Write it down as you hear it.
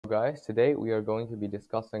guys, today we are going to be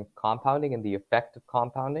discussing compounding and the effect of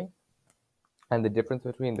compounding and the difference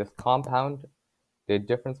between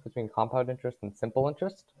compound interest and simple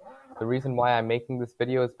interest. The reason why I'm making this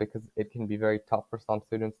video is because it can be very tough for some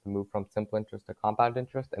students to move from simple interest to compound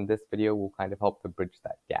interest, and this video will kind of help to bridge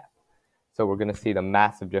that gap. So we're going to see the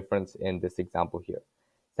massive difference in this example here.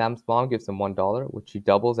 Sam's mom gives him $1, which he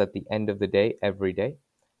doubles at the end of the day every day.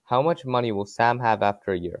 How much money will Sam have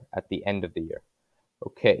after a year, at the end of the year?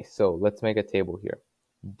 Okay, so let's make a table here.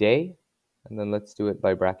 Day, and then let's do it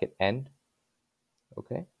by bracket end.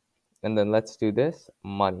 Okay, and then let's do this,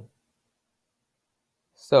 money.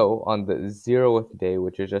 So on the 0th day,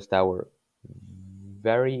 which is just our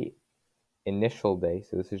very initial day,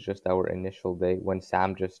 so this is just our initial day, when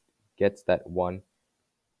Sam just gets that $1,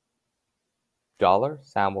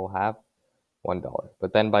 Sam will have $1.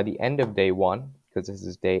 But then by the end of day 1, because this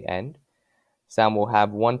is day end, Sam will have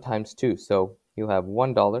 1 times 2, so he'll have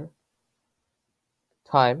 $1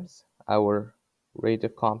 times our rate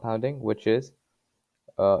of compounding, which is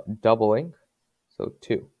doubling, so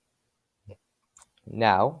 2.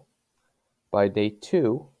 Now, by day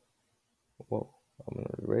 2, whoa, I'm going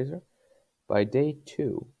to eraser. By day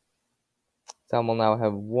 2, Sam will now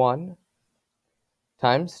have 1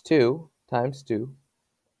 times 2 times 2,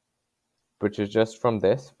 which is just from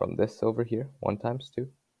this over here, 1 times 2.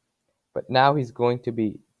 But now he's going to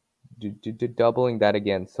be doubling that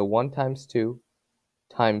again, so 1 times 2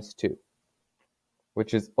 times 2,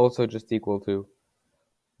 which is also just equal to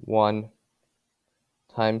 1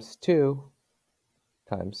 times 2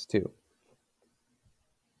 times 2.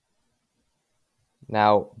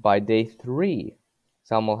 Now, by day 3,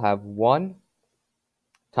 Sam will have 1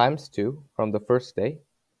 times 2 from the first day,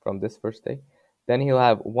 from this first day. Then he'll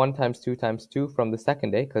have 1 times 2 times 2 from the second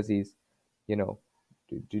day, because he's,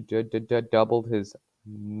 doubled his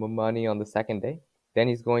money on the second day. Then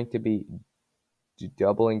he's going to be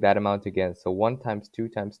doubling that amount again. So 1 times 2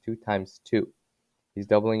 times 2 times 2. He's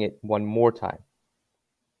doubling it one more time.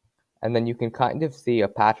 And then you can kind of see a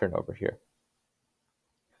pattern over here.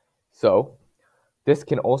 So this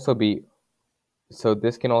can also be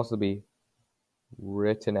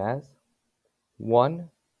written as 1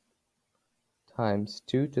 times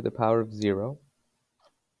 2 to the power of 0.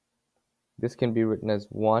 This can be written as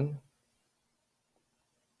 1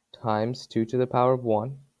 times 2 to the power of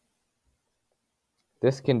 1.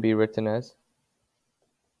 This can be written as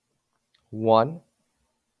 1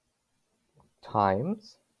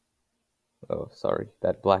 times, oh sorry,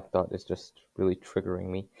 that black dot is just really triggering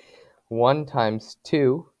me, 1 times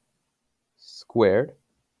 2 squared.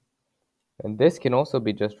 And this can also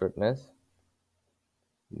be just written as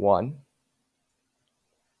 1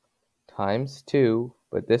 times 2,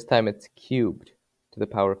 but this time it's cubed to the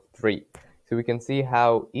power of 3. So we can see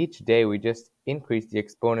how each day we just increase the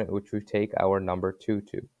exponent which we take our number 2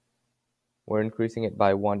 to. We're increasing it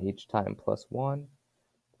by 1 each time, plus 1,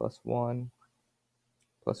 plus 1,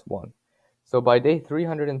 plus 1. So by day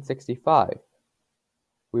 365,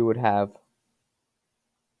 we would have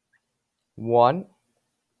 1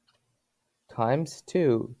 times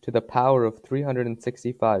 2 to the power of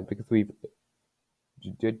 365, because we've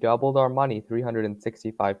doubled our money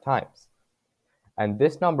 365 times. And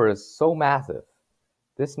this number is so massive.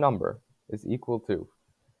 This number is equal to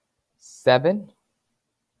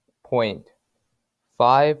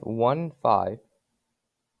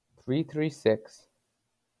 7.515336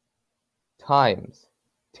 times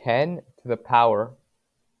 10 to the power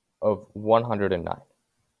of 109.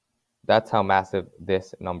 That's how massive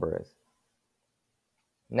this number is.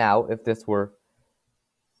 Now, if this were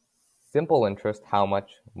simple interest, how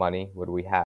much money would we have?